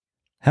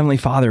Heavenly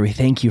Father, we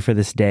thank you for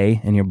this day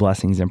and your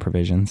blessings and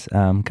provisions.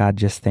 God,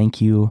 just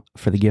thank you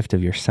for the gift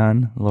of your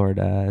Son, Lord,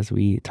 as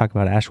we talk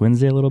about Ash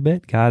Wednesday a little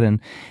bit, God,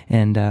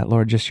 and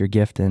Lord, just your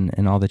gift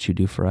and all that you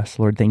do for us.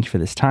 Lord, thank you for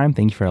this time.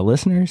 Thank you for our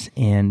listeners,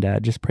 and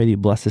just pray that you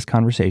bless this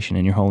conversation.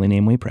 In your holy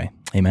name we pray.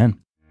 Amen.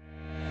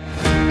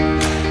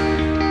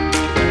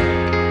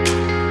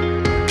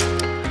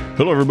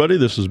 Hello, everybody.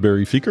 This is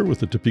Barry Feaker with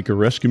the Topeka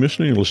Rescue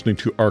Mission. You're listening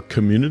to Our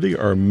Community,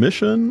 Our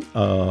Mission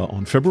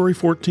on February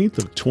 14th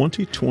of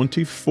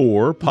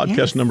 2024,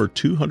 podcast number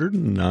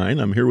 209.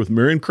 I'm here with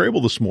Marion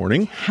Crable this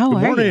morning. How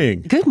are you?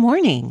 Good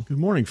morning. Good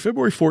morning.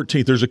 February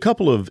 14th. There's a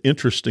couple of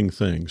interesting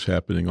things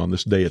happening on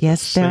this day at the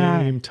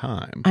same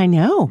time. I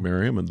know.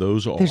 Miriam, and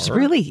those are... There's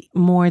really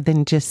more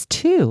than just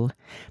two.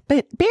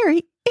 But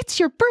Barry, it's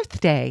your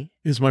birthday.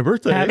 It's my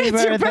birthday. Happy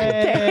It's your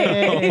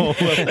birthday.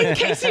 In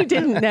case you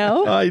didn't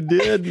know. I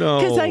did know.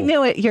 Because I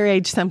know at your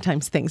age,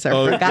 sometimes things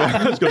are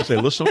forgotten. I was going to say,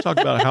 let's don't talk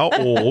about how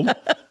old.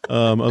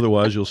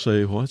 Otherwise, you'll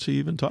say, what's he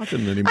even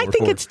talking anymore I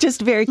think it's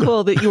just very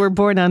cool that you were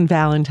born on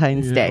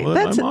Valentine's Day.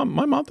 Well,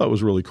 my mom thought it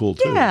was really cool,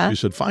 too. Yeah. She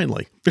said,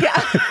 finally. Yeah.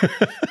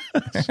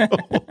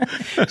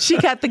 She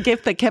got the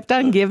gift that kept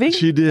on giving?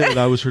 She did.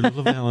 I was her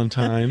little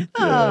Valentine.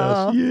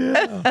 Oh.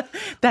 Yes. Yeah.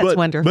 That's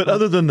wonderful. But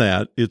other than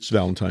that, it's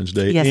Valentine's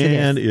Day. Yes,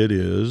 and it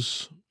is.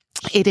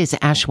 It is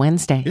Ash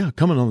Wednesday. Yeah,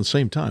 coming on the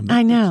same time.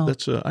 I know.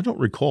 That's I don't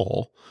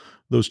recall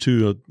those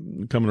two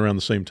coming around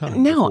the same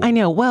time. No, before. I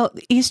know. Well,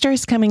 Easter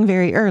is coming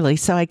very early,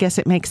 so I guess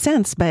it makes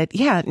sense. But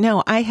yeah,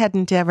 no, I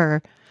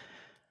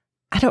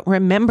don't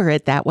remember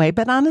it that way.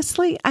 But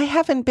honestly, I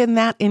haven't been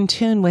that in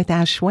tune with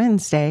Ash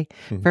Wednesday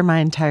for my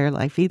entire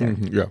life either.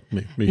 Mm-hmm. Yeah,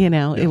 me. You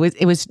know, yeah.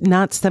 it was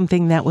not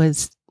something that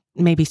was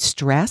maybe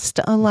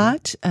stressed a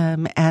lot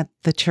at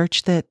the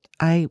church that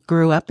I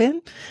grew up in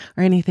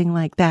or anything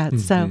like that.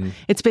 So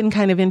it's been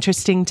kind of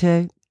interesting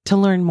to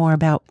learn more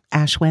about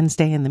Ash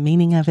Wednesday and the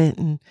meaning of it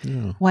and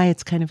why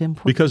it's kind of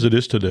important. Because it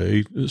is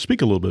today.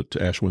 Speak a little bit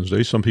to Ash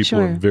Wednesday. Some people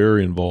are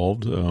very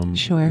involved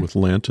with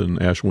Lent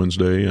and Ash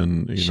Wednesday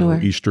and know,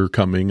 Easter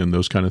coming and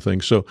those kind of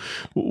things. So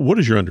what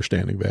is your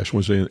understanding of Ash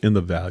Wednesday and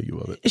the value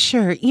of it?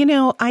 Sure. You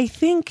know, I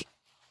think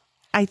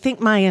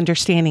my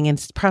understanding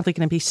is probably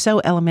going to be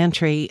so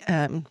elementary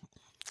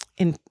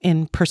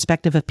in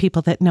perspective of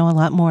people that know a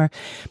lot more,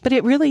 but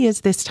it really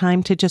is this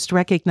time to just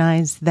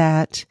recognize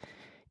that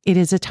it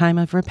is a time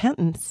of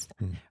repentance,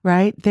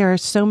 right? There are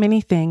so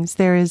many things.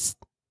 There is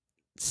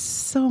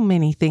so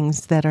many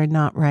things that are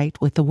not right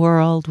with the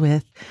world,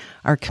 with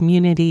our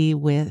community,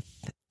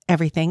 with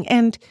everything.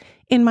 And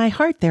in my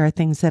heart, there are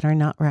things that are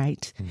not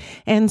right.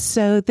 And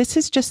so this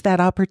is just that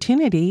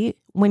opportunity.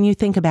 When you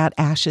think about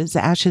ashes,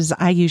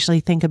 I usually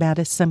think about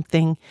as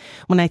something,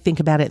 when I think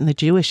about it in the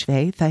Jewish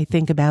faith, I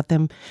think about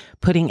them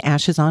putting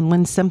ashes on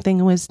when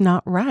something was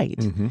not right,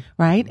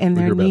 right? And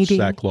they're needing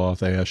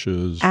sackcloth,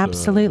 ashes.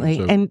 Absolutely.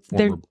 And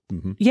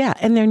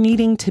they're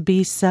needing to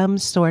be some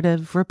sort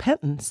of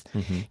repentance,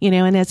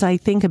 and as I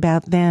think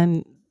about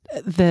then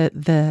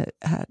the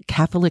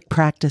Catholic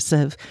practice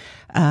of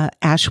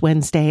Ash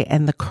Wednesday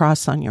and the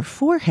cross on your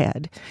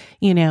forehead,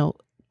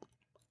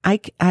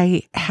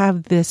 I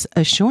have this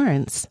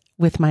assurance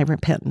with my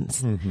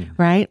repentance,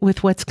 right?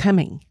 With what's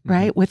coming,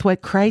 right? With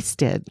what Christ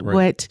did,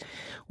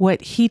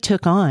 what he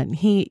took on.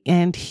 He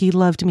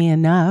loves me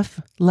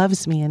enough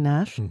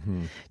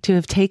to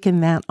have taken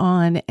that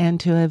on and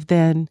to have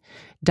then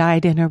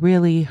died in a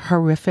really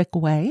horrific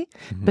way,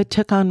 but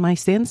took on my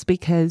sins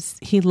because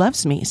he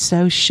loves me.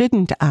 So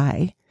shouldn't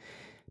I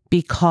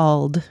be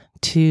called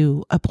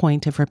to a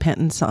point of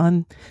repentance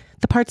on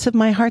the parts of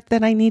my heart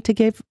that I need to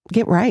get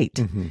right,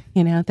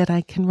 that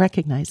I can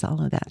recognize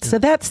all of that. Yeah. So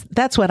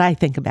that's what I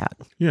think about.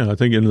 Yeah, I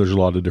think there's a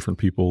lot of different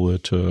people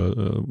that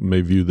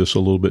may view this a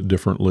little bit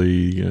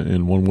differently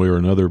in one way or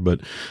another, but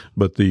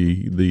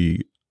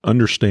the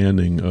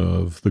understanding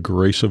of the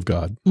grace of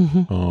God,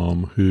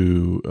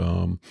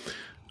 who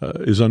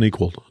is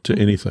unequaled to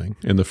anything,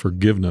 and the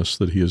forgiveness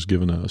that he has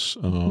given us.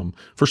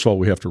 First of all,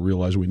 we have to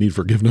realize we need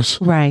forgiveness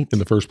in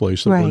the first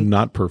place, that we're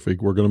not perfect.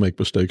 We're going to make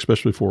mistakes,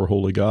 especially for a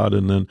holy God.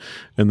 And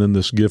then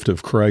this gift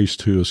of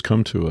Christ who has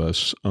come to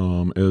us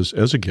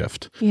as a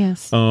gift.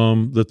 Yes.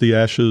 That the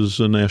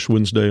ashes and Ash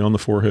Wednesday on the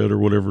forehead or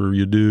whatever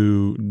you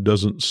do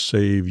doesn't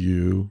save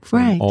you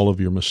from all of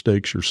your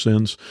mistakes, your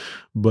sins,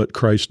 but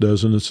Christ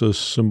does. And it's a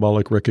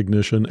symbolic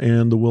recognition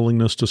and the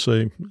willingness to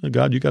say,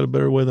 God, you got a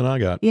better way than I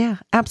got. Yeah,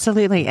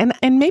 absolutely.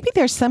 And maybe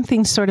there's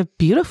something sort of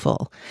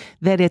beautiful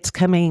that it's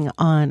coming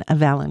on a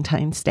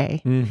Valentine's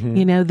Day,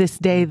 this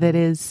day that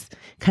is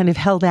kind of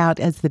held out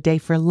as the day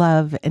for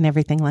love and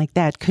everything like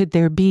that. Could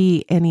there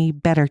be any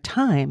better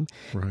time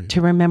to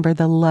remember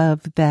the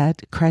love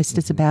that Christ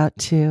is about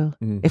to,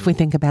 if we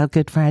think about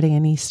Good Friday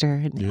and Easter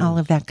and all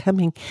of that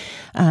coming,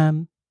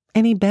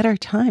 any better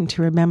time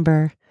to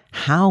remember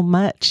how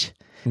much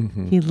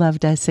He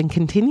loved us and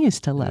continues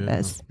to love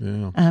us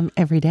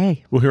every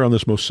day. Well, here on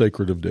this most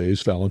sacred of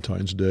days,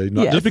 Valentine's Day,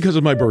 not Yes. just because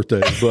of my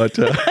birthday, but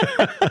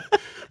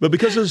but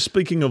because of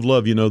speaking of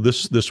love,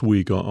 this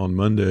week on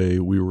Monday,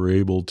 we were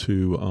able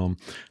to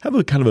have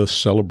a kind of a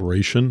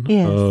celebration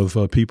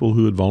of people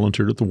who had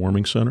volunteered at the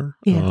warming center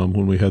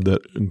when we had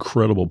that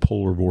incredible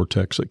polar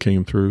vortex that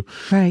came through.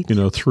 Right.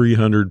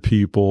 300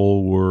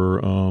 people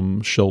were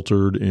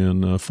sheltered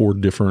in 4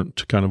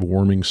 different kind of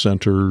warming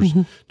centers.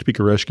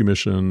 Topeka Rescue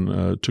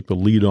Mission took the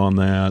lead on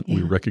that.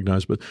 We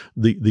recognized, but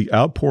the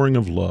outpouring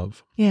of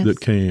love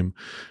that came.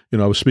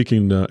 I was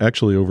speaking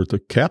actually over at the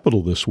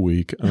Capitol this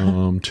week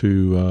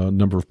to a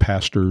number of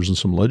pastors and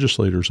some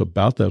legislators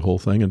about that whole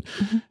thing,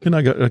 and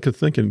I got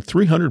thinking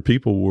 300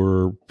 people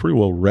were pretty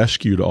well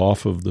rescued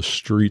off of the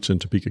streets in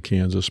Topeka,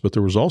 Kansas, but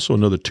there was also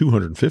another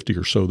 250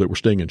 or so that were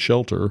staying in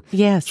shelter.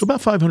 Yes, so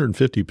about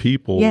 550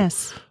 people.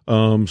 Yes,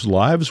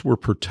 lives were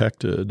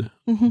protected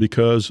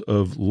because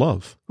of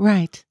love.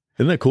 Right.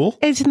 Isn't that cool?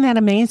 Isn't that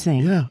amazing?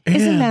 Yeah.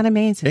 Isn't that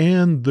amazing?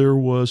 And there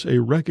was a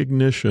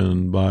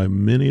recognition by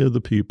many of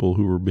the people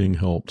who were being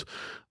helped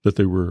that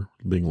they were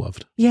being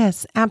loved.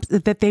 Yes,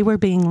 that they were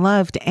being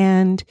loved.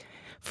 And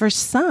for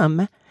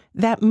some,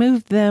 that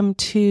moved them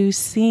to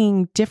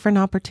seeing different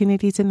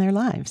opportunities in their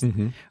lives,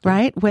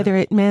 right? Whether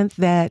it meant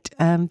that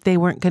they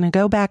weren't going to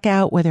go back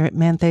out, whether it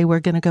meant they were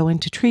going to go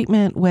into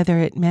treatment, whether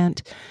it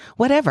meant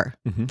whatever.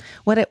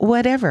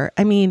 Whatever.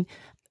 I mean,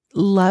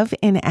 love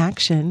in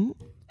action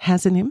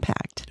has an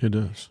impact. It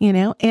does.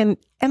 And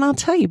I'll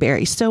tell you,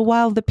 Barry, so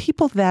while the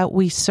people that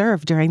we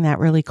served during that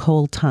really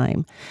cold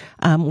time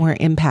were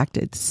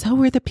impacted, so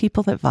were the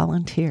people that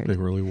volunteered. They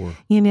really were.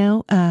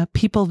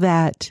 People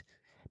that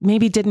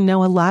maybe didn't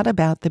know a lot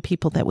about the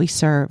people that we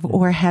serve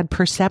or had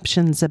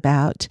perceptions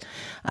about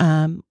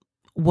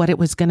what it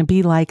was going to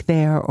be like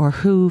there or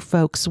who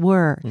folks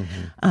were.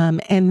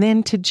 And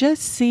then to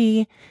just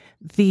see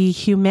the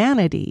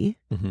humanity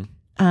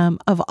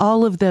of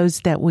all of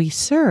those that we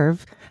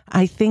serve,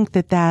 I think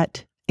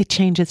that it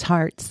changes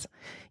hearts.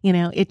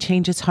 It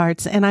changes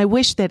hearts. And I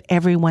wish that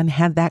everyone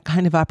had that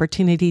kind of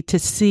opportunity to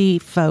see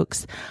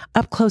folks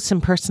up close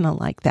and personal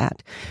like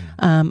that,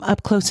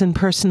 up close and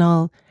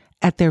personal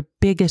at their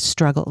biggest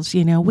struggles.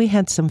 We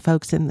had some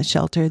folks in the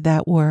shelter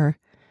that were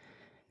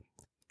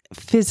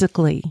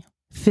physically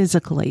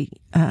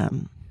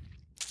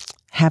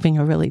having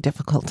a really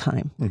difficult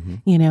time.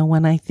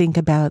 When I think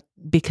about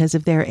because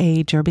of their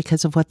age or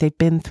because of what they've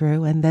been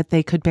through and that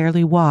they could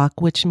barely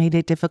walk, which made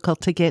it difficult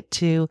to get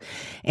to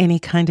any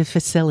kind of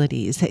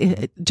facilities,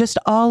 just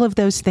all of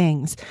those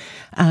things.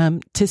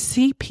 To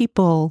see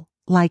people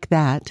like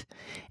that,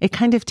 it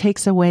kind of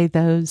takes away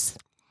those,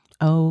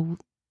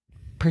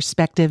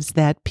 perspectives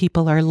that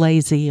people are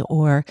lazy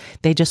or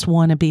they just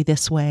want to be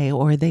this way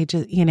or they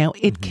just,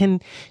 it can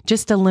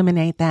just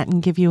eliminate that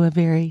and give you a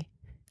very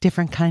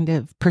different kind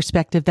of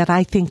perspective that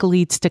I think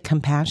leads to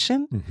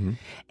compassion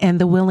and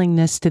the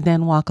willingness to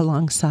then walk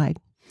alongside.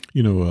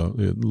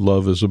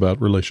 Love is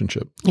about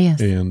relationship. Yes.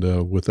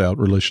 And without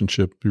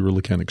relationship, you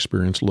really can't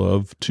experience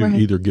love to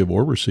either give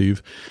or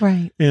receive.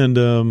 Right. And,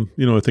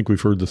 I think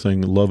we've heard the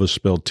thing, love is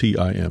spelled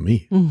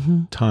T-I-M-E,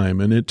 time.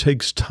 And it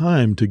takes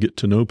time to get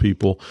to know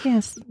people.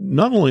 Yes.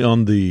 Not only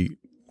on the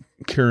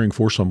caring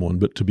for someone,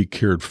 but to be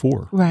cared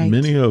for. Right.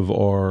 Many of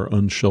our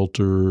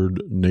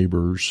unsheltered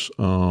neighbors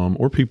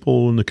or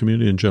people in the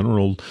community in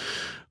general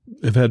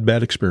have had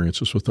bad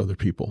experiences with other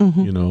people.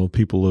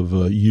 People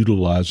have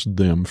utilized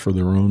them for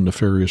their own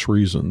nefarious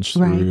reasons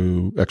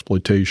through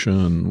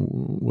exploitation,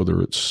 whether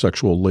it's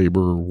sexual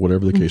labor or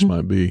whatever the case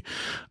might be.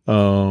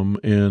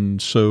 And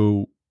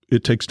so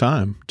it takes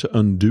time to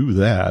undo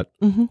that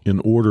in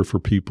order for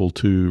people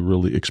to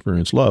really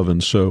experience love.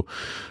 And so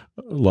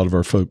a lot of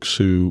our folks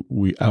who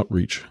we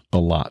outreach a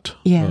lot,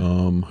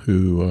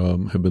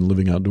 who have been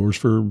living outdoors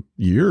for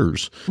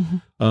years,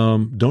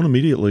 don't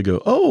immediately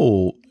go,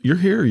 "Oh, you're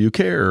here, you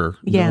care."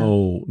 Yeah.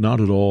 No,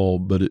 not at all.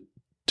 But it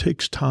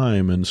takes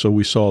time. And so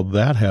we saw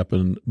that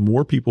happen.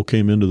 More people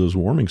came into those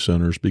warming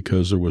centers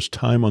because there was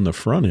time on the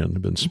front end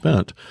had been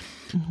spent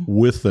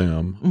with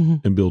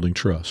them and building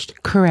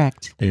trust.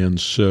 Correct. And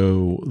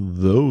so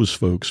those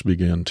folks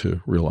began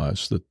to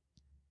realize that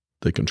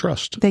they can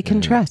trust. They can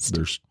trust.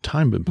 There's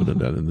time been put in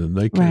that, and then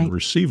they can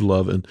receive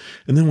love. And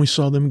then we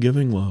saw them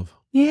giving love.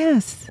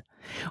 Yes.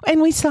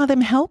 And we saw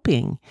them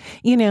helping,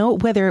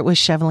 whether it was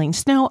shoveling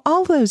snow,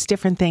 all those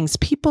different things.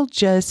 People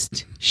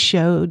just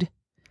showed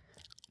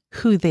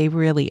who they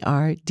really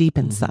are deep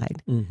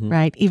inside,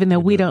 right? Even though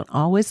we don't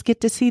always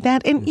get to see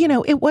that. And,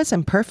 it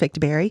wasn't perfect,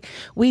 Barry.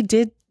 We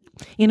did.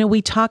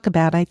 We talk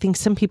about, I think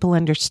some people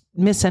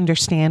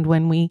misunderstand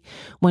when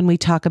we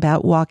talk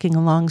about walking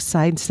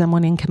alongside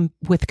someone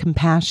with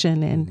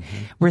compassion and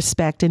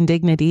respect and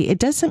dignity. It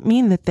doesn't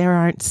mean that there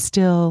aren't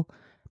still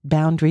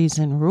boundaries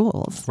and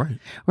rules,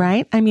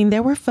 right? I mean,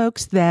 there were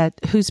folks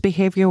whose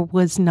behavior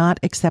was not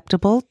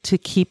acceptable to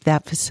keep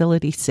that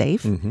facility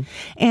safe.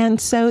 And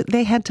so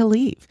they had to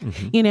leave,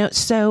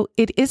 so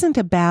it isn't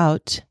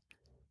about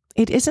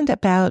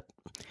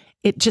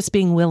it just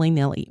being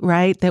willy-nilly,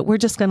 right? That we're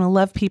just going to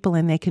love people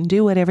and they can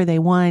do whatever they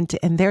want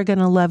and they're going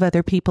to love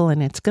other people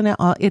and it's not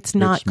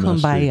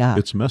kumbaya.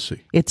 It's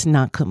messy. It's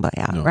not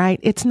kumbaya, right?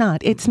 It's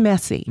not. It's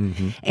messy.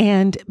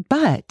 And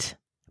but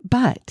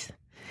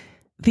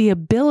the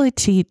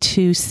ability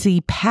to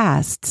see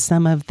past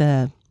some of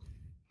the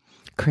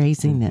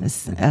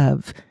craziness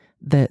of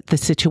the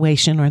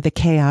situation or the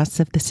chaos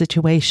of the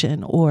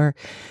situation or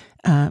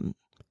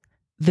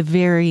the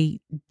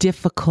very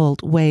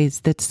difficult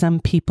ways that some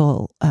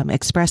people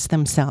express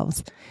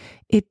themselves,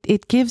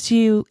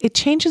 it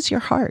changes your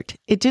heart.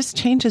 It just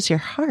changes your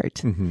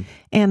heart.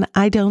 And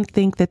I don't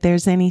think that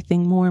there's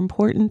anything more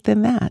important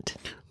than that.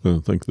 I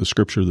think the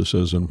scripture that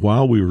says, and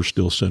while we were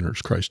still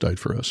sinners, Christ died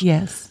for us.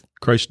 Yes.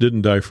 Christ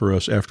didn't die for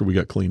us after we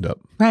got cleaned up.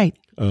 Right.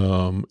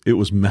 It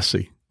was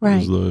messy.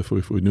 Right.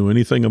 If we knew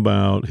anything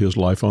about his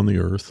life on the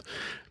earth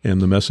and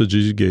the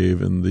messages he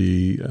gave and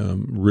the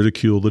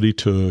ridicule that he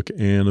took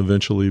and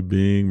eventually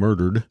being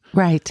murdered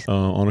right.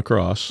 On a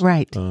cross.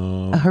 Right.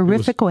 A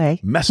horrific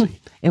way.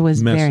 Messy. It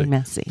was very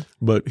messy.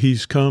 But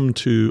he's come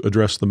to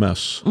address the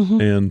mess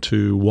and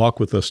to walk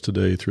with us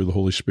today through the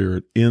Holy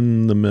Spirit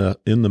in the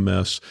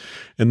mess.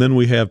 And then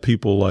we have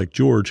people like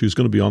George, who's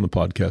going to be on the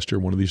podcast here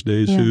one of these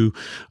days, who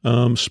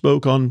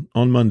spoke on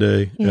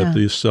Monday at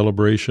the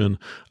celebration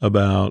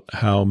about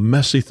how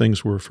messy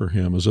things were for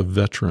him as a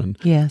veteran.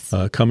 Yes.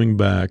 Coming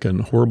back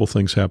and horrible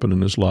things happened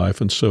in his life.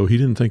 And so he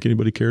didn't think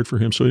anybody cared for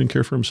him. So he didn't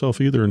care for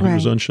himself either. And he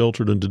was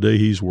unsheltered. And today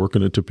he's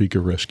working at Topeka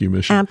Rescue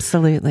Mission.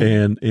 Absolutely.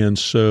 And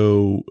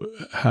so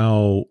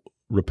how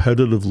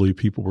repetitively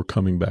people were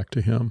coming back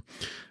to him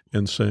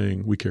and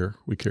saying, we care,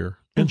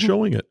 and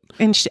showing it.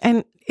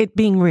 And it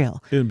being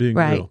real. And being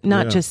right. real.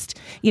 Not just,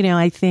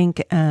 I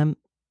think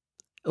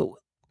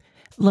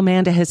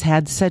LaManda has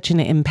had such an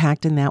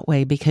impact in that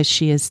way because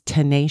she is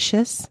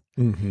tenacious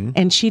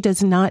and she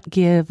does not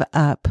give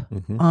up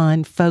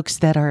on folks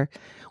that are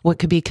what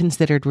could be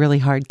considered really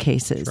hard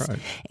cases. Right.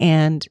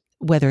 And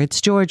whether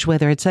it's George,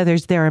 whether it's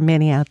others, there are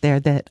many out there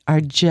that are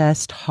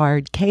just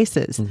hard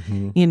cases.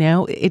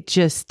 It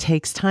just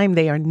takes time.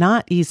 They are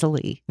not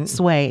easily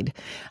swayed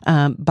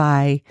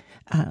by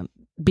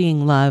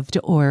being loved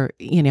or,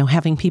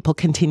 having people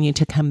continue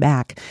to come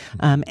back.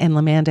 And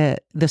LaManda,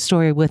 the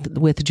story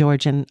with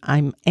George, and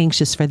I'm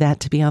anxious for that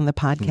to be on the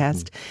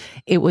podcast.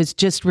 It was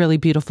just really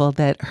beautiful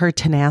that her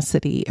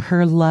tenacity,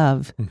 her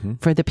love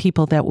for the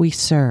people that we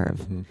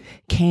serve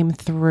came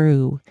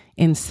through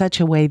in such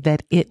a way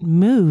that it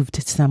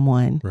moved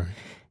someone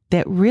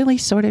that really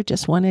sort of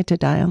just wanted to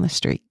die on the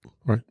street.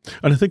 Right.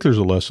 And I think there's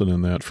a lesson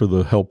in that for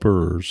the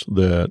helpers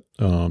that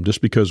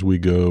just because we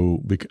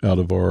go out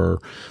of our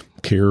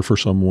care for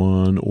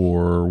someone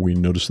or we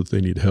notice that they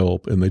need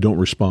help and they don't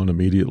respond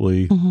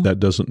immediately, that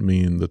doesn't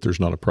mean that there's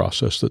not a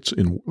process that's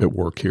at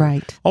work here.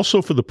 Right.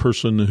 Also for the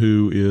person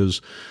who is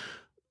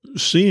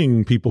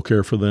seeing people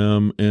care for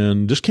them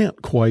and just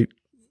can't quite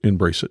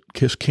embrace it,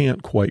 just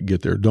can't quite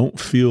get there, don't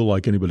feel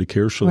like anybody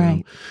cares for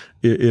them.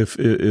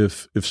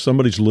 If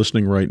somebody's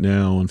listening right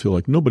now and feel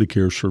like nobody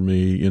cares for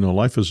me,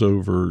 life is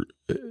over.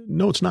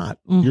 No, it's not.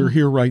 You're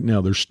here right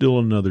now. There's still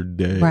another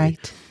day.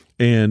 Right.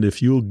 And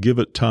if you'll give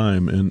it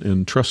time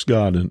and trust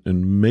God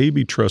and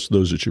maybe trust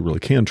those that you really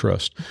can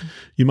trust,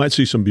 you might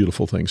see some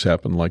beautiful things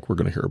happen like we're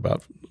going to hear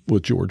about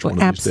with George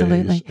one of these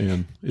days.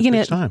 And it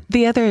takes time.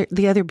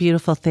 The other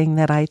beautiful thing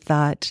that I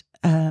thought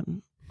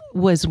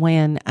was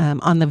when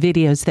on the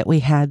videos that we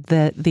had,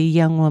 the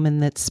young woman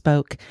that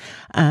spoke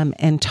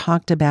and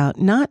talked about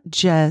not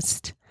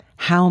just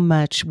how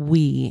much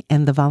we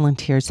and the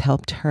volunteers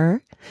helped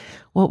her.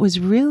 What was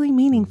really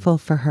meaningful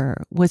for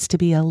her was to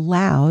be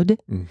allowed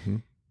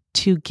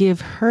to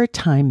give her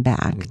time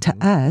back to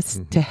us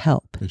to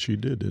help. And she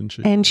did, didn't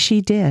she? And she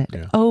did,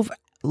 over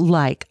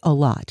like a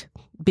lot,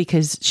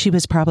 because she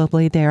was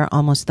probably there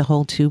almost the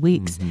whole 2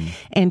 weeks.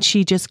 And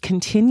she just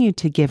continued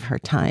to give her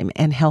time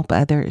and help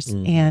others.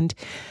 And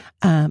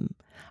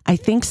I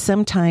think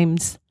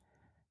sometimes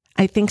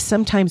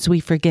we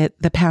forget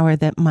the power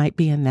that might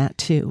be in that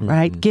too,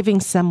 right? Giving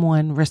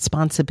someone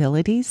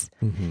responsibilities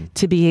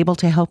to be able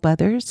to help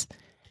others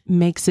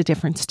makes a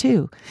difference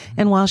too.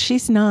 And while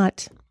she's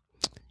not,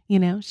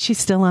 she's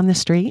still on the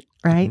street,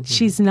 right?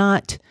 She's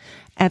not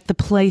at the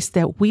place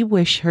that we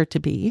wish her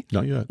to be.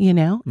 Not yet.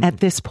 At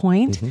this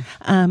point.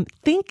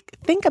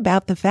 Think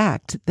about the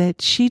fact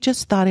that she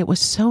just thought it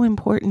was so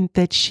important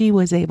that she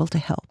was able to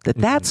help,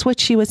 that's what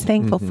she was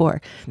thankful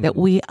for, that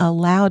we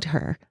allowed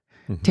her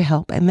to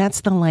help. And that's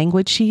the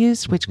language she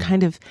used, which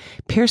kind of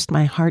pierced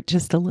my heart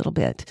just a little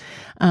bit,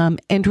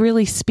 and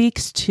really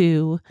speaks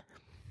to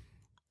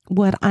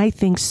what I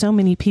think so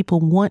many people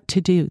want to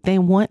do. They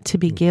want to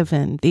be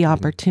given the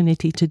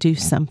opportunity to do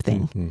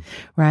something,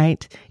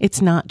 right?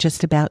 It's not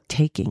just about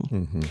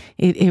taking.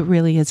 It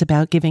really is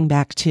about giving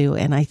back too.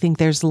 And I think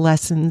there's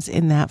lessons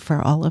in that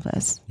for all of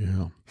us.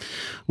 Yeah.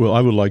 Well,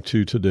 I would like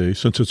to today,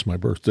 since it's my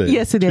birthday,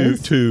 yes, it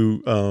is,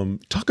 to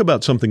talk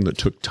about something that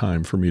took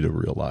time for me to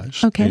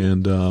realize. Okay.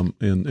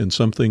 And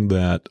something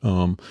that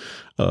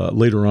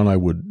later on I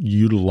would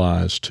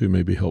utilize to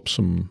maybe help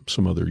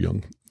some other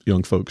young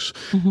young folks.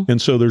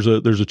 And so there's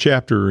a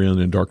chapter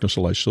in Darkness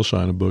the Light Still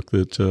Shine, a book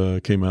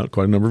that came out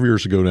quite a number of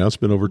years ago now. It's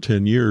been over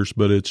 10 years,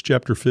 but it's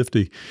chapter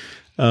 50.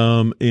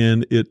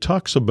 And it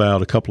talks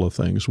about a couple of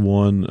things.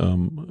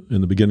 One,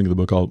 in the beginning of the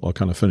book, I'll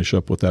kind of finish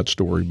up with that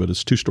story, but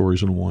it's two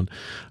stories in one.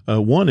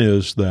 One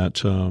is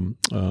that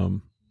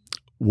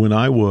when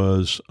I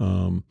was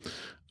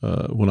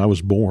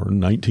born,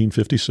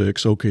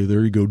 1956. Okay,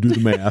 there you go. Do the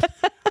math.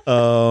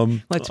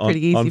 That's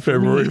pretty easy. On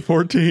February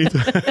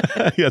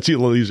 14th. Yeah, it's a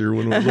little easier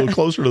when we're a little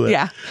closer to that.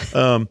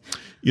 Yeah.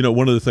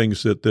 One of the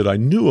things that I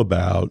knew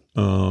about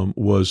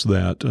was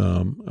that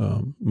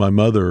my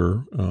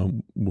mother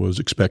was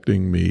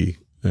expecting me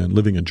and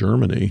living in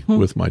Germany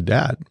with my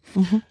dad,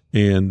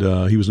 and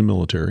he was in the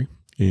military,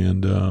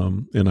 and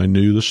I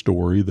knew the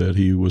story that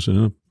he was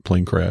in a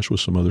plane crash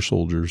with some other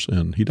soldiers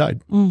and he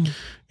died.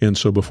 And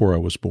so before I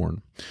was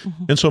born.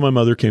 And so my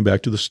mother came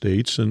back to the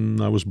States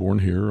and I was born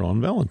here on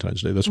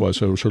Valentine's Day. That's why I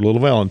said it was her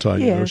little Valentine.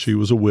 Yes. She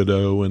was a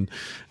widow and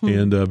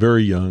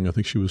very young. I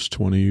think she was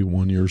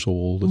 21 years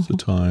old at the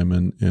time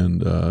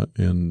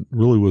and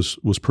really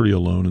was pretty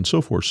alone and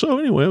so forth. So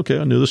anyway, okay,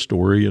 I knew the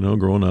story,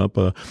 growing up.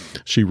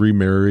 She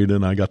remarried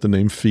and I got the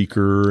name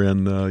Feeker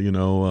and,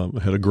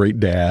 had a great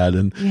dad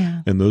and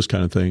those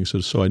kind of things.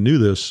 So I knew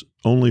this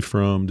only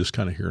from just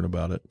kind of hearing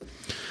about it.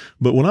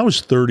 But when I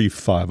was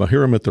 35,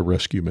 here I'm at the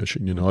rescue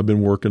mission. I've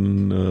been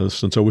working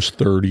since I was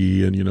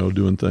 30 and,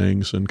 doing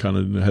things and kind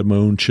of had my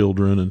own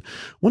children. And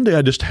one day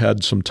I just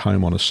had some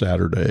time on a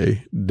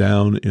Saturday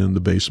down in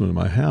the basement of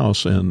my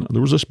house. And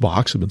there was this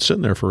box that had been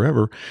sitting there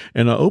forever.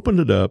 And I opened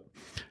it up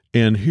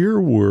and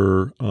here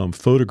were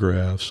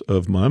photographs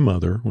of my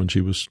mother when she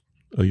was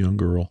a young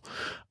girl,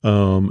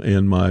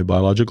 and my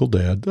biological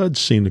dad. I'd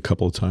seen a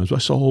couple of times, but I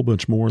saw a whole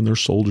bunch more, and they're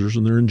soldiers,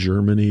 and they're in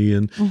Germany,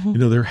 and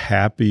they're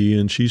happy,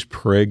 and she's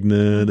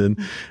pregnant, and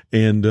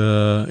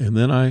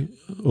then I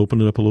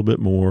opened it up a little bit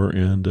more,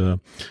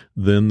 and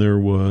then there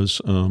was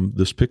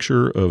this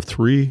picture of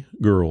 3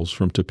 girls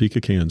from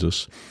Topeka,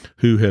 Kansas,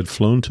 who had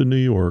flown to New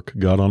York,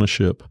 got on a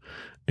ship,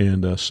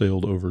 and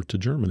sailed over to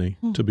Germany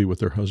to be with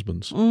their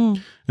husbands.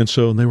 And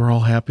so they were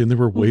all happy and they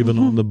were waving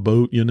on the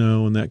boat,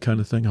 and that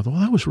kind of thing. I thought,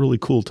 well, that was a really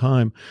cool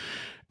time.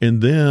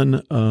 And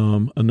then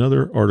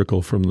another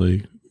article from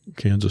the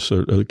Kansas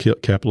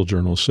Capital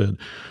Journal said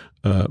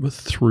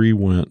 3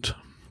 went,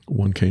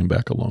 1 came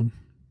back alone.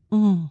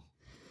 Oh,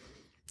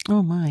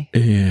 my.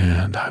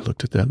 And I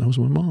looked at that and that was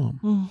my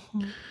mom.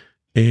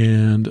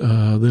 And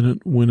then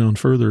it went on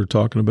further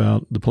talking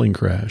about the plane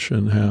crash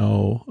and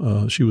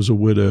how she was a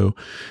widow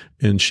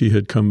and she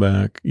had come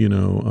back,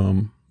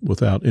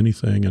 without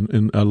anything.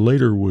 And I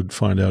later would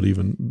find out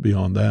even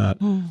beyond that,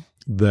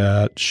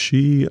 that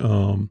she,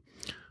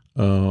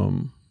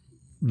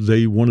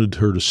 they wanted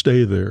her to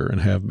stay there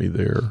and have me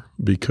there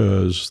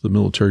because the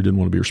military didn't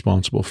want to be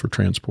responsible for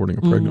transporting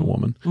a pregnant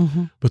woman.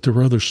 But there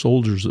were other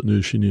soldiers that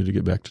knew she needed to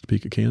get back to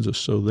Topeka, Kansas.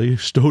 So they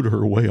stowed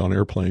her away on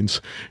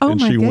airplanes. Oh, and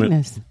my she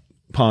goodness. went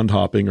pond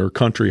hopping or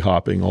country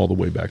hopping all the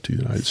way back to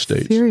the United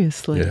States.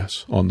 Seriously?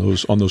 Yes, on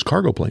those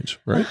cargo planes,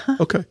 right?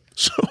 Okay,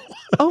 so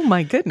oh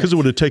my goodness, because it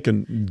would have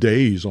taken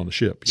days on a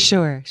ship.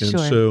 Sure.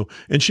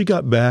 And she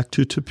got back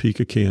to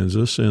Topeka,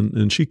 Kansas,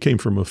 and she came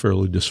from a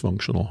fairly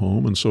dysfunctional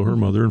home, and so her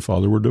mother and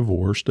father were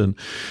divorced, and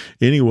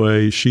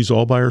anyway, she's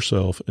all by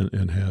herself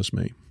and has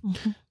me.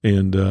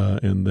 And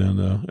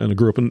I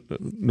grew up in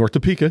North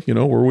Topeka,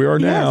 where we are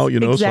now,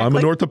 exactly. So I'm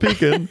a North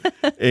Topekan,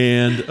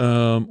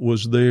 and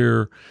was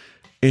there.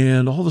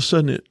 And all of a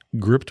sudden it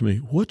gripped me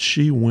what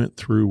she went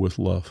through with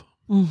love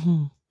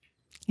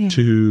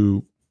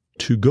to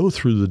go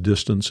through the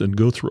distance and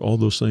go through all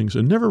those things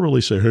and never really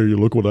say, hey,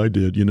 look what I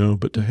did,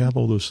 but to have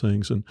all those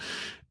things.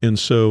 And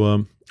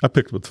so I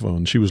picked up the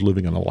phone. She was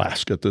living in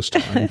Alaska at this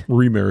time,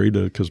 remarried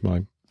because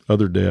my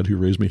other dad who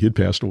raised me, he'd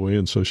passed away.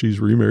 And so she's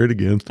remarried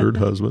again, third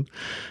husband.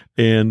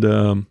 And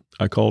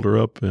I called her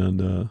up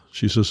and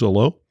she says,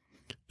 hello.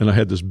 And I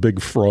had this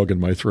big frog in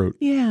my throat.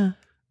 Yeah.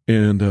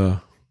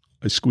 And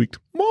I squeaked,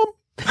 Mom.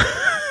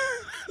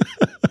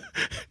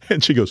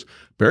 And she goes,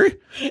 Barry?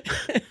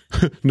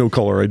 No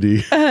caller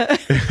ID.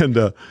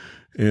 And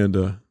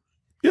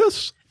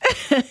yes.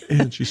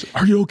 And she said,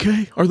 are you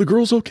okay? Are the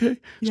girls okay?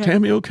 Is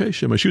Tammy okay?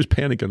 She was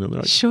panicking. And they're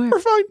like, sure. We're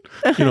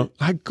fine.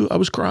 I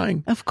was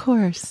crying. Of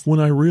course. When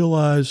I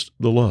realized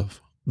the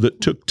love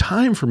that took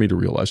time for me to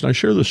realize, and I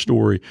share this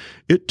story,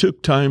 it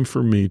took time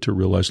for me to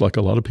realize, like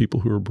a lot of people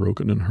who are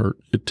broken and hurt,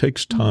 it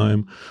takes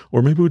time,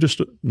 or maybe we're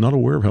just not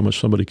aware of how much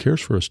somebody cares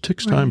for us. It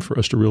takes time for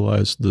us to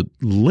realize the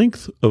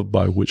length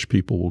by which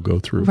people will go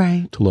through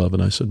to love.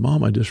 And I said,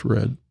 Mom, I just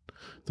read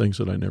things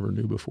that I never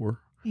knew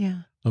before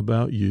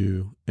about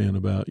you and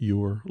about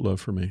your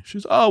love for me. She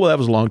said, oh, well, that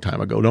was a long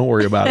time ago. Don't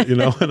worry about it,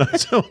 And I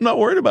said, I'm not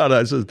worried about it.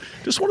 I said,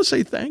 just want to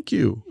say thank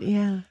you.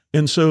 Yeah.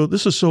 And so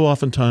this is so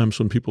oftentimes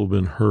when people have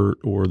been hurt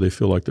or they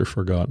feel like they're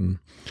forgotten,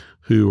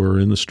 who are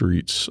in the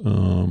streets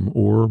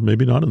or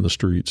maybe not in the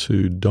streets,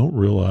 who don't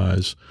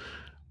realize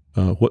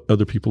what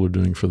other people are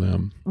doing for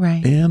them,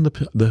 Right. and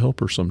the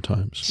helper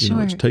sometimes.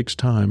 Sure. It takes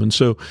time, and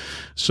so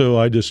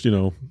I just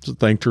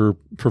thanked her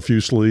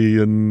profusely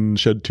and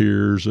shed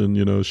tears,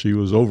 and she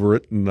was over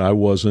it and I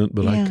wasn't,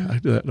 but I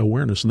had that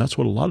awareness, and that's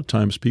what a lot of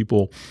times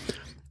people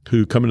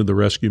who come into the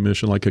rescue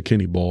mission, like a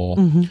Kenny Ball,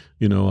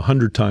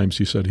 100 times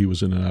he said he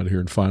was in and out of here,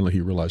 and finally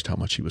he realized how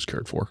much he was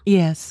cared for.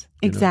 Yes,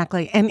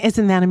 exactly. And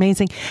isn't that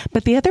amazing?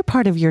 But the other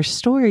part of your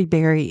story,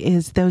 Barry,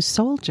 is those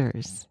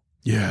soldiers.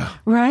 Yeah.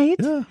 Right?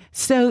 Yeah.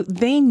 So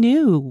they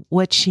knew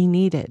what she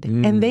needed,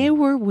 and they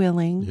were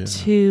willing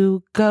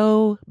to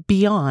go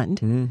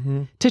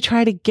beyond to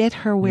try to get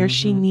her where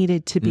she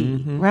needed to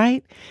be,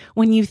 right?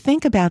 When you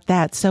think about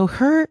that, so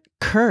her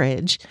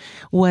courage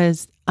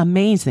was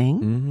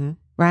amazing,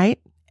 right?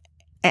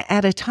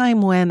 At a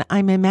time when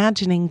I'm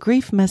imagining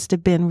grief must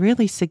have been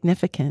really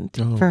significant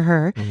for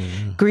her.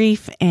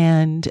 Grief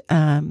and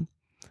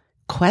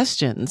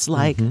questions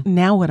like,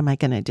 now what am I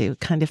going to do,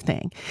 kind of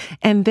thing.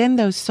 And then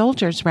those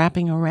soldiers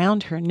wrapping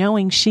around her,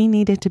 knowing she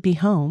needed to be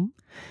home,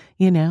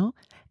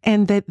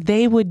 and that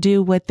they would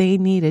do what they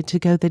needed to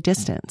go the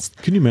distance.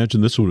 Can you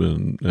imagine this would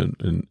have been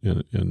in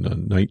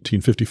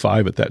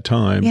 1955 at that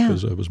time,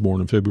 because I was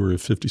born in February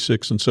of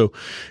 56. And so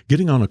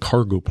getting on a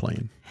cargo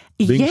plane,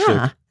 being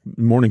sick,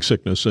 morning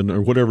sickness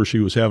or whatever she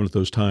was having at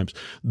those times,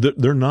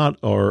 they're not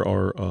our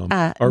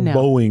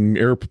Boeing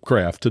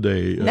aircraft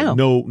today.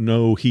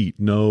 No heat.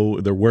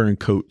 No, they're wearing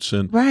coats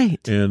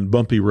and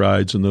bumpy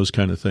rides and those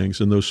kind of things.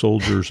 And those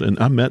soldiers, and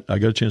I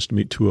got a chance to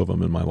meet two of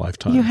them in my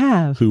lifetime. You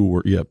have? Who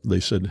were,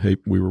 they said, hey,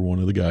 we were one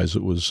of the guys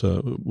that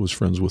was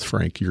friends with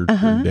Frank, your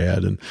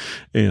dad,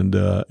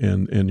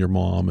 and your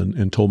mom,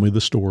 and told me the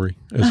story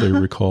as they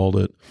recalled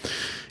it.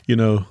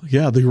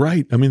 They're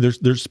right. I mean,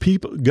 there's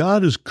people.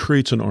 God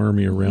creates an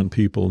army around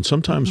people, and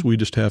sometimes we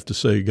just have to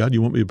say, God,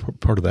 you want me to be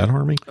part of that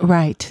army?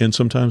 Right. And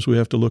sometimes we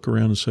have to look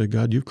around and say,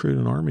 God, you've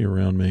created an army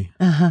around me.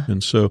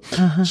 And so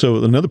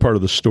another part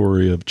of the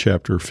story of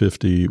chapter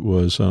 50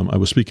 was I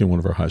was speaking in one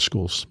of our high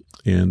schools,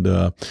 and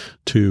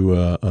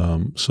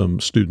to some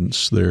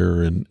students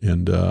there,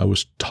 and I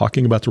was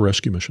talking about the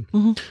rescue mission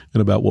and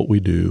about what we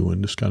do,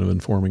 and just kind of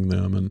informing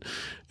them, and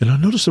I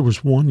noticed there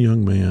was one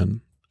young man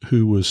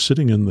who was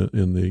sitting in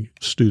the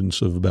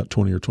students of about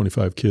 20 or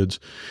 25 kids,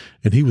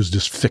 and he was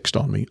just fixed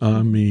on me.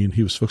 I mean,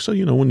 he was fixed. So,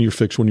 when you're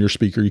fixed, when you're a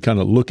speaker, you kind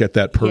of look at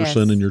that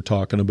person and you're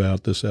talking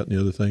about this, that, and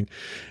the other thing.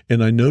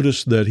 And I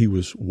noticed that he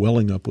was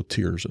welling up with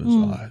tears in his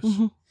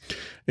eyes.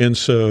 And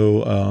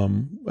so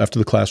after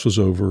the class was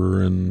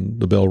over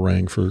and the bell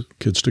rang for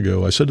kids to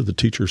go, I said to the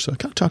teacher,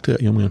 can I talk to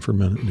that young man for a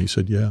minute? And he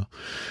said, yeah.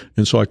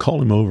 And so I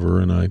called him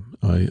over and I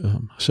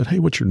said, hey,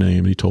 what's your name?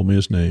 And he told me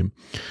his name.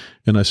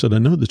 And I said, I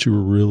know that you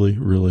were really,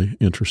 really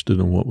interested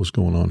in what was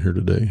going on here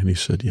today. And he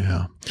said,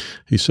 yeah.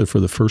 He said,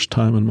 for the first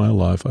time in my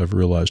life, I've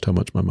realized how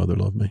much my mother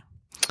loved me.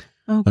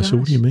 Oh, I said,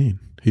 what do you mean?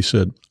 He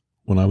said,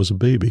 when I was a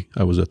baby,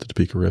 I was at the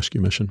Topeka Rescue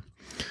Mission.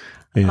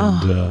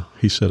 And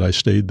he said, I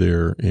stayed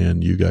there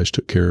and you guys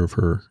took care of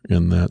her.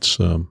 And that's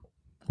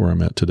where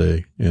I'm at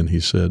today. And he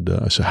said,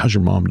 I said, how's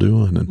your mom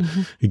doing? And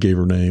he gave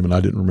her name, and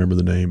I didn't remember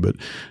the name, but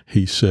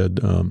he said,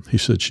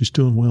 she's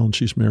doing well and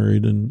she's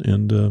married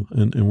and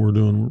we're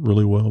doing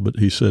really well. But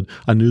he said,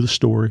 I knew the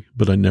story,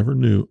 but I never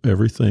knew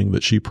everything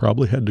that she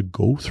probably had to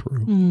go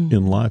through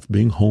in life,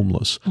 being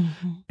homeless.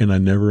 And I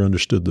never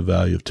understood the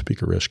value of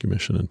Topeka Rescue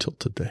Mission until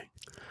today.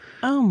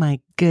 Oh my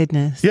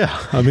goodness. Yeah.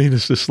 I mean,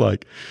 it's just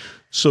like,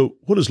 so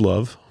what is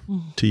love?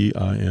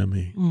 Time.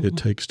 It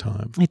takes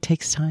time. It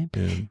takes time.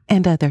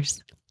 And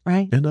others,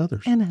 right? And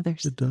others. And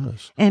others. It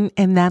does. And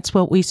that's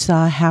what we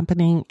saw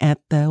happening at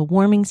the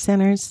warming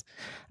centers.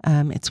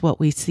 It's what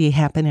we see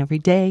happen every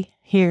day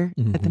here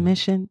at the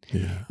mission.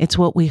 Yeah. It's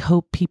what we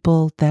hope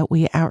people that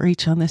we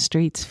outreach on the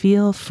streets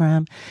feel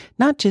from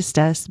not just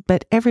us,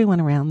 but everyone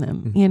around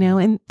them,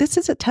 and this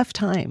is a tough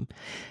time,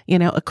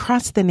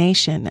 across the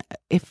nation.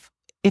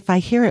 If I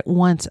hear it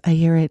once, I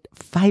hear it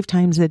 5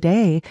 times a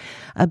day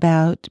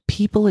about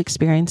people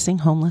experiencing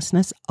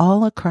homelessness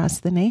all across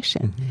the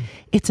nation.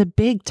 It's a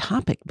big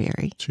topic,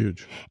 Barry. It's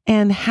huge.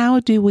 And how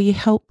do we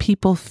help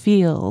people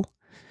feel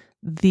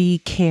the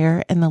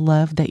care and the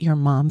love that your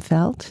mom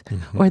felt,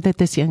 or that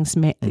this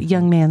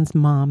young man's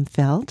mom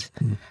felt?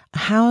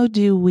 How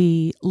do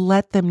we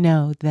let them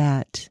know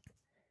that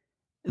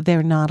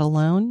they're not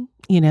alone?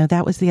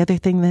 That was the other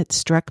thing that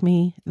struck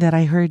me that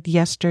I heard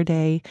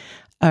yesterday,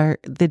 or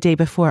the day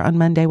before, on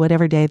Monday,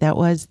 whatever day that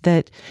was,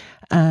 that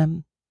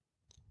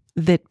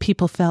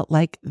people felt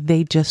like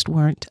they just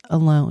weren't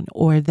alone,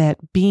 or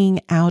that being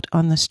out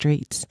on the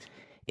streets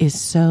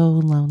is so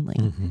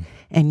lonely,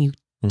 and you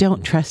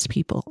don't trust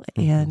people,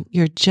 and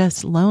you're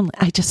just lonely.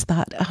 I just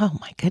thought, oh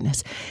my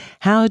goodness,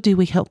 how do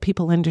we help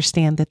people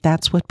understand that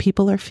that's what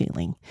people are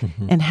feeling,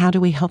 and how do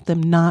we help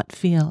them not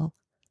feel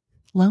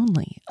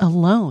lonely,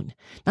 alone,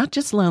 not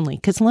just lonely,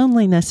 because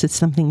loneliness is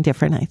something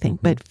different, I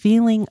think, but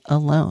feeling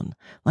alone,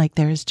 like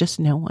there is just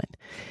no one.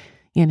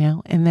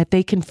 and that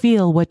they can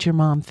feel what your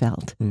mom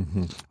felt,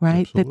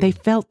 right? Absolutely. That they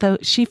felt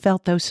she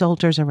felt those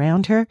soldiers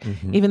around her,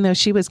 even though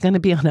she was going to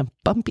be on a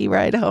bumpy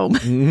ride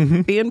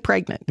home, being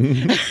pregnant.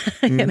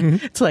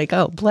 And it's like,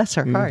 oh, bless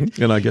her heart.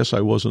 And I guess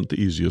I wasn't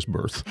the easiest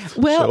birth.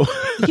 Well,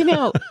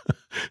 So.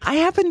 I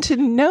happen to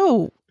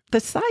know the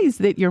size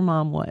that your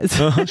mom was.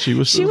 She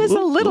was a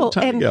little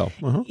tiny gal.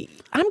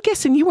 I'm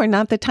guessing you were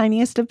not the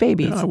tiniest of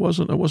babies. Yeah, I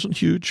wasn't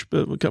huge,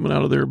 but coming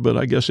out of there. But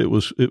I guess it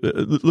was.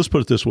 Let's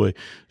put it this way: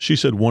 she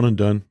said one and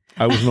done.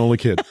 I was an only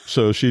kid,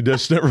 so she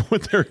just never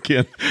went there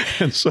again.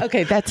 And so,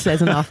 okay, that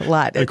says an awful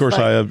lot. Of course,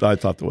 I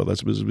thought, well,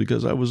 that's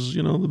because I was,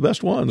 the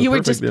best one. You were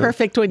just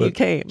perfect when you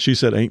came. She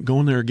said, "Ain't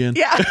going there again."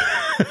 Yeah.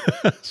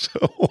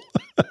 So,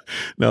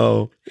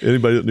 no,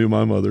 anybody that knew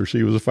my mother,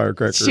 she was a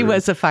firecracker. She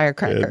was a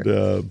firecracker.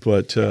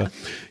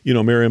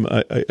 And, Miriam,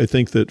 I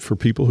think that for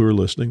people who are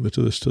listening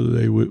to this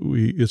today,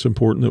 it's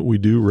important that we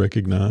do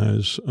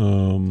recognize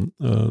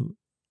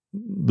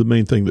the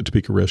main thing that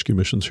Topeka Rescue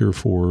Mission's here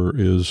for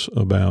is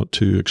about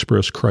to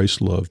express Christ's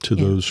love to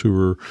those who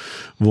are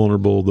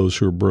vulnerable, those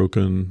who are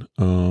broken,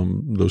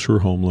 those who are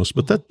homeless.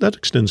 But that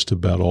extends to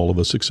about all of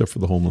us, except for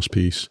the homeless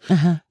piece.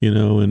 And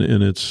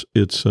it's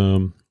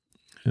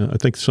I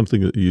think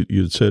something that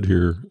you had said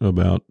here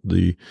about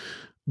the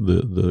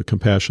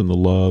compassion, the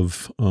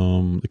love,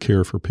 the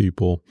care for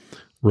people,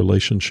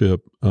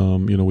 relationship.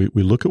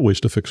 We look at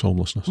ways to fix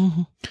homelessness.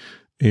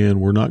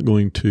 And we're not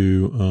going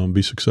to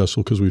be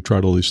successful because we've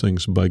tried all these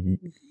things by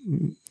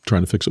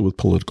trying to fix it with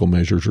political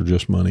measures or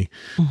just money.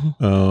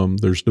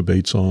 There's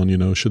debates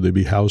on, should they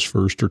be housed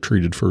first or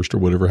treated first or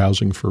whatever,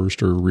 housing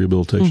first or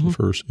rehabilitation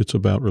first. It's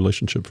about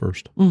relationship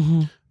first.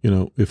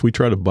 If we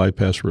try to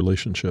bypass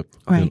relationship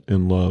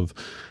and love,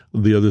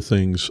 the other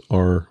things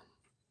are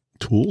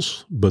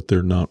tools, but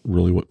they're not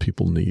really what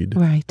people need.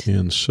 Right.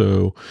 And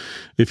so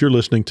if you're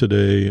listening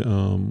today,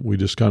 we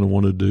just kind of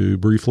wanted to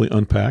briefly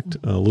unpack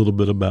a little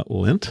bit about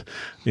Lent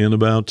and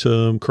about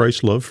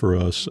Christ's love for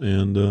us.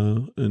 And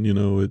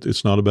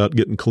it's not about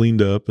getting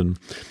cleaned up and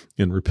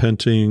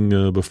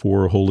repenting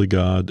before a holy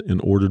God in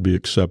order to be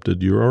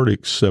accepted. You're already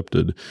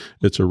accepted.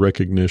 It's a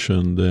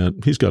recognition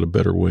that he's got a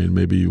better way, and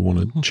maybe you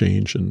want to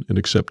change and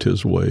accept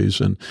his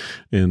ways. And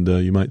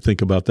you might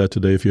think about that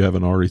today if you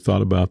haven't already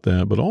thought about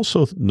that. But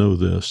also know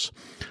this,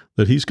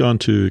 that he's gone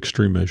to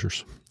extreme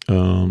measures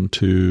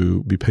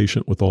to be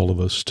patient with all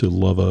of us, to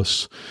love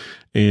us.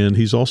 And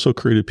he's also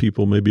created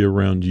people maybe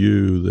around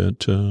you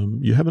that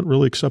you haven't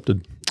really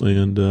accepted.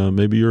 And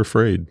maybe you're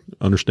afraid,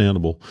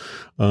 understandable.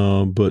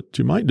 But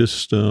you might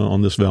just,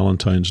 on this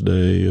Valentine's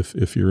Day,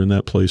 if you're in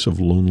that place of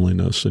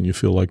loneliness and you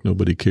feel like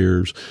nobody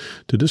cares,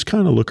 to just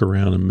kind of look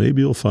around and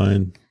maybe you'll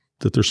find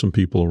that there's some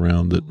people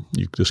around that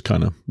you just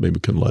kind of maybe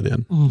can let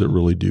in that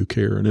really do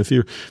care. And if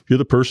you're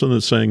the person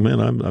that's saying, man,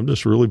 I'm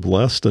just really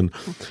blessed and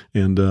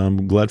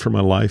I'm glad for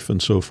my life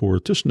and so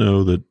forth, just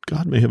know that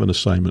God may have an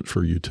assignment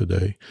for you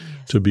today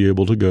to be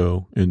able to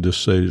go and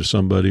just say to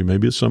somebody,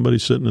 maybe it's somebody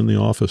sitting in the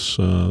office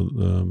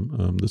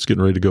that's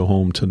getting ready to go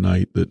home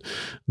tonight that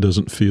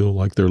doesn't feel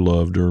like they're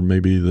loved, or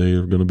maybe they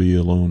are going to be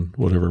alone,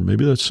 whatever.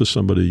 Maybe that's just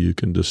somebody you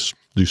can just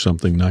do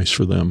something nice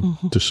for them,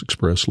 just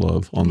express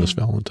love on this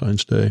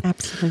Valentine's Day.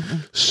 Absolutely.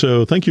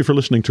 So thank you for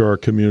listening to our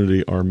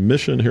community, our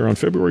mission here on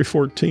February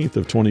 14th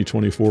of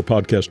 2024,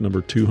 podcast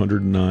number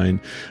 209.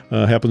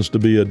 Happens to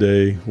be a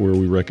day where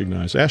we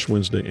recognize Ash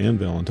Wednesday and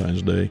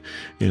Valentine's Day.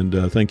 And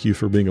thank you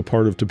for being a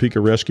part of Topeka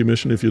Rescue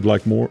Mission. If you'd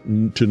like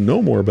to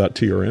know more about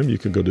TRM, you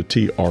can go to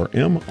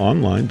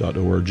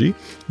trmonline.org.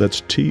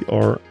 That's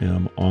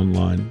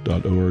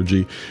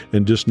trmonline.org.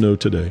 And just know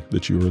today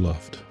that you are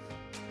loved.